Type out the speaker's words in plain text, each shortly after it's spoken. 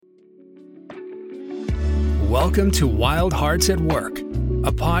Welcome to Wild Hearts at Work,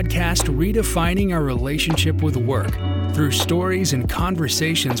 a podcast redefining our relationship with work through stories and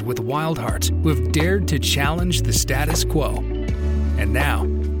conversations with wild hearts who have dared to challenge the status quo. And now,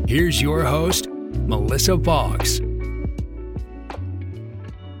 here's your host, Melissa Boggs.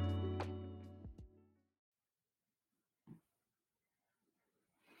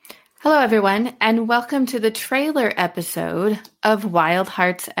 Hello, everyone, and welcome to the trailer episode of Wild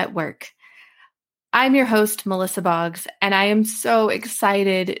Hearts at Work. I'm your host, Melissa Boggs, and I am so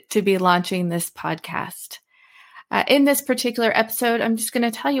excited to be launching this podcast. In this particular episode, I'm just going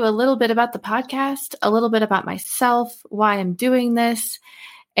to tell you a little bit about the podcast, a little bit about myself, why I'm doing this,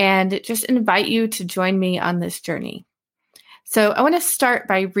 and just invite you to join me on this journey. So I want to start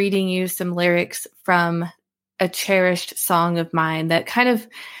by reading you some lyrics from a cherished song of mine that it kind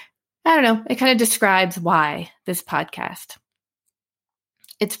of describes why this podcast.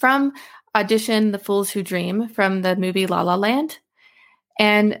 It's from Audition: The Fools Who Dream from the movie La La Land.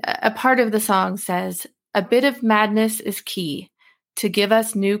 And a part of the song says, "A bit of madness is key to give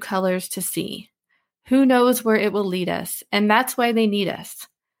us new colors to see. Who knows where it will lead us, and that's why they need us.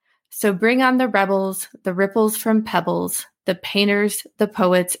 So bring on the rebels, the ripples from pebbles, the painters, the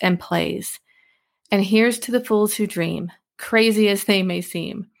poets, and plays. And here's to the fools who dream, crazy as they may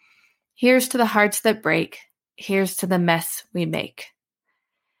seem. Here's to the hearts that break, here's to the mess we make."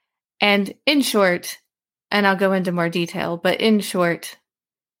 And in short, and I'll go into more detail, but in short,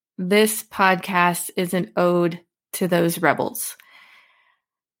 this podcast is an ode to those rebels.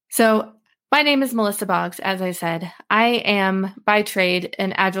 So my name is Melissa Boggs. As I said, I am by trade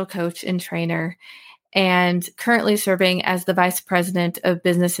an Agile coach and trainer and currently serving as the Vice President of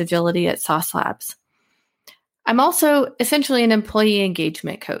Business Agility at Sauce Labs. I'm also essentially an employee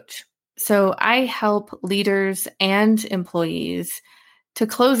engagement coach. So I help leaders and employees to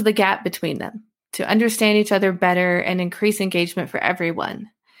close the gap between them, to understand each other better and increase engagement for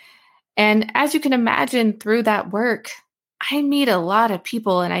everyone. And as you can imagine, through that work, I meet a lot of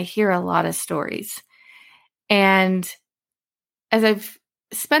people and I hear a lot of stories. And as I've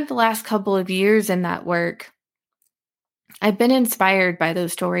spent the last couple of years in that work, I've been inspired by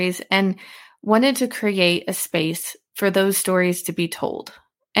those stories and wanted to create a space for those stories to be told,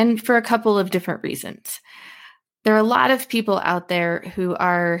 and for a couple of different reasons. There are a lot of people out there who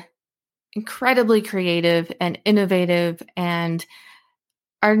are incredibly creative and innovative and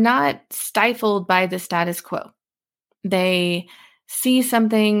are not stifled by the status quo. They see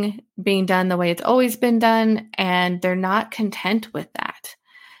something being done the way it's always been done, and they're not content with that.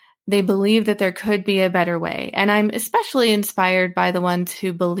 They believe that there could be a better way. And I'm especially inspired by the ones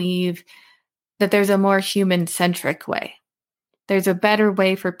who believe that there's a more human-centric way. There's a better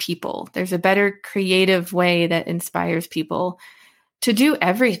way for people. There's a better creative way that inspires people to do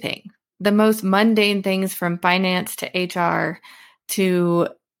everything. The most mundane things, from finance to HR to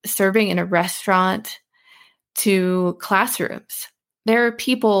serving in a restaurant to classrooms. There are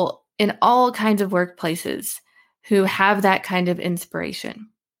people in all kinds of workplaces who have that kind of inspiration.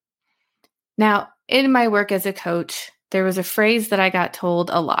 Now, in my work as a coach, there was a phrase that I got told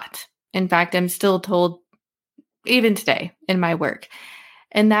a lot. In fact, I'm still told even today in my work.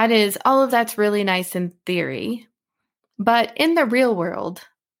 And that is, all of that's really nice in theory, but in the real world, ...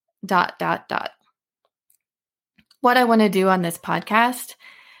 What I want to do on this podcast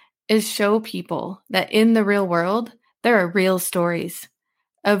is show people that in the real world, there are real stories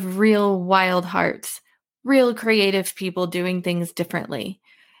of real wild hearts, real creative people doing things differently,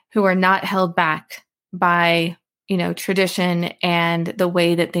 who are not held back by, tradition and the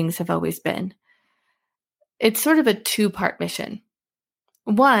way that things have always been. It's sort of a two-part mission.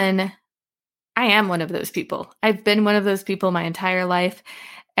 One, I am one of those people. I've been one of those people my entire life,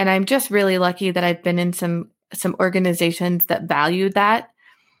 and I'm just really lucky that I've been in some organizations that valued that.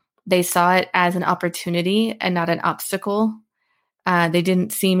 They saw it as an opportunity and not an obstacle. They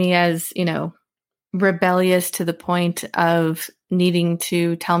didn't see me as, rebellious to the point of needing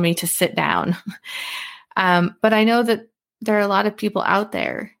to tell me to sit down. But I know that there are a lot of people out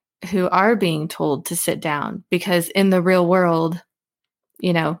there who are being told to sit down because in the real world,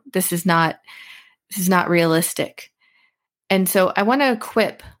 this is not realistic. And so I want to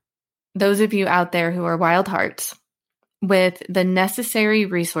equip those of you out there who are wild hearts with the necessary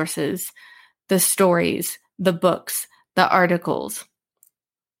resources, the stories, the books, the articles,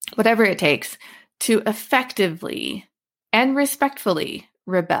 whatever it takes to effectively and respectfully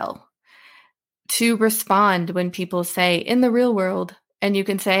rebel, to respond when people say, in the real world. And you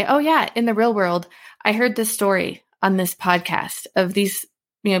can say, oh yeah, in the real world, I heard this story on this podcast of these,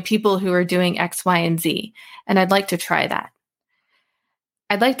 people who are doing X, Y, and Z, and I'd like to try that.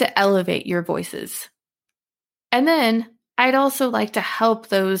 I'd like to elevate your voices And then I'd also like to help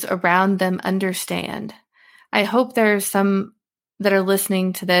those around them understand. I hope there's some that are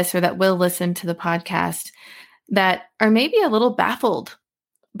listening to this or that will listen to the podcast that are maybe a little baffled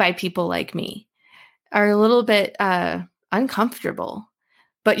by people like me, are a little bit uncomfortable,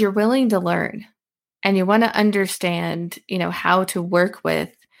 but you're willing to learn and you want to understand, how to work with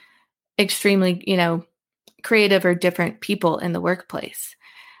extremely, creative or different people in the workplace.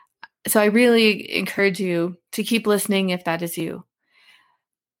 So I really encourage you to keep listening if that is you.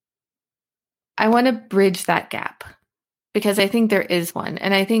 I want to bridge that gap because I think there is one.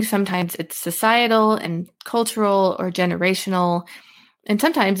 And I think sometimes it's societal and cultural or generational. And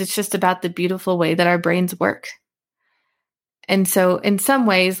sometimes it's just about the beautiful way that our brains work. And so in some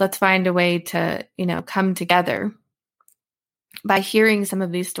ways, let's find a way to, come together by hearing some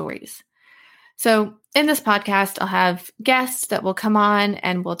of these stories. So in this podcast, I'll have guests that will come on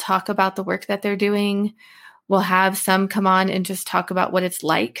and we'll talk about the work that they're doing. We'll have some come on and just talk about what it's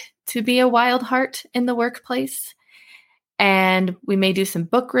like to be a wild heart in the workplace. And we may do some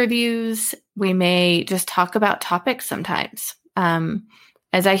book reviews. We may just talk about topics sometimes.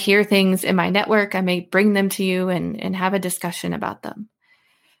 As I hear things in my network, I may bring them to you and have a discussion about them.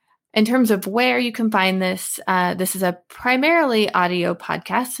 In terms of where you can find this, this is a primarily audio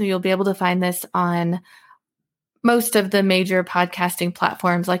podcast, so you'll be able to find this on most of the major podcasting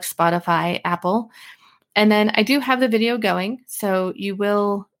platforms like Spotify, Apple. And then I do have the video going, so you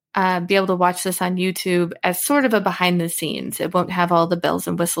will be able to watch this on YouTube as sort of a behind the scenes. It won't have all the bells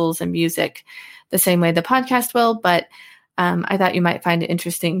and whistles and music the same way the podcast will, but I thought you might find it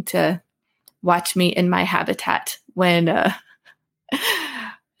interesting to watch me in my habitat when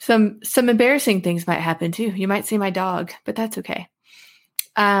some embarrassing things might happen too. You might see my dog, but that's okay.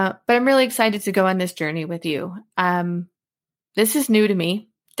 But I'm really excited to go on this journey with you. This is new to me.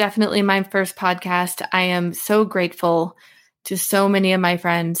 Definitely my first podcast. I am so grateful to so many of my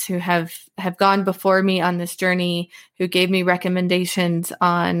friends who have gone before me on this journey, who gave me recommendations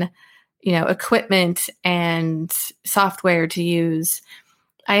on, equipment and software to use.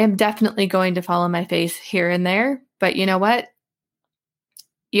 I am definitely going to fall on my face here and there, but you know what?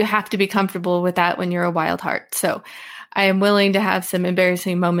 You have to be comfortable with that when you're a wild heart. So I am willing to have some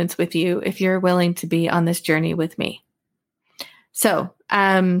embarrassing moments with you if you're willing to be on this journey with me. So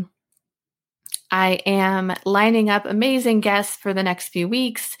I am lining up amazing guests for the next few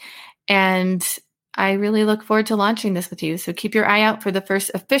weeks, and I really look forward to launching this with you. So keep your eye out for the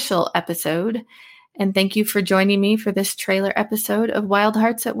first official episode. And thank you for joining me for this trailer episode of Wild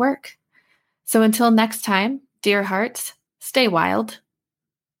Hearts at Work. So until next time, dear hearts, stay wild.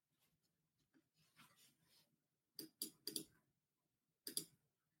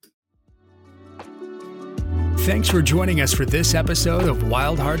 Thanks for joining us for this episode of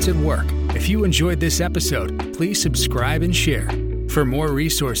Wild Hearts at Work. If you enjoyed this episode, please subscribe and share. For more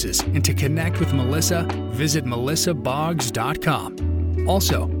resources and to connect with Melissa, visit melissaboggs.com.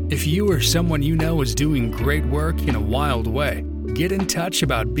 Also, if you or someone you know is doing great work in a wild way, get in touch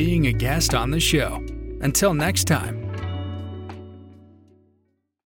about being a guest on the show. Until next time.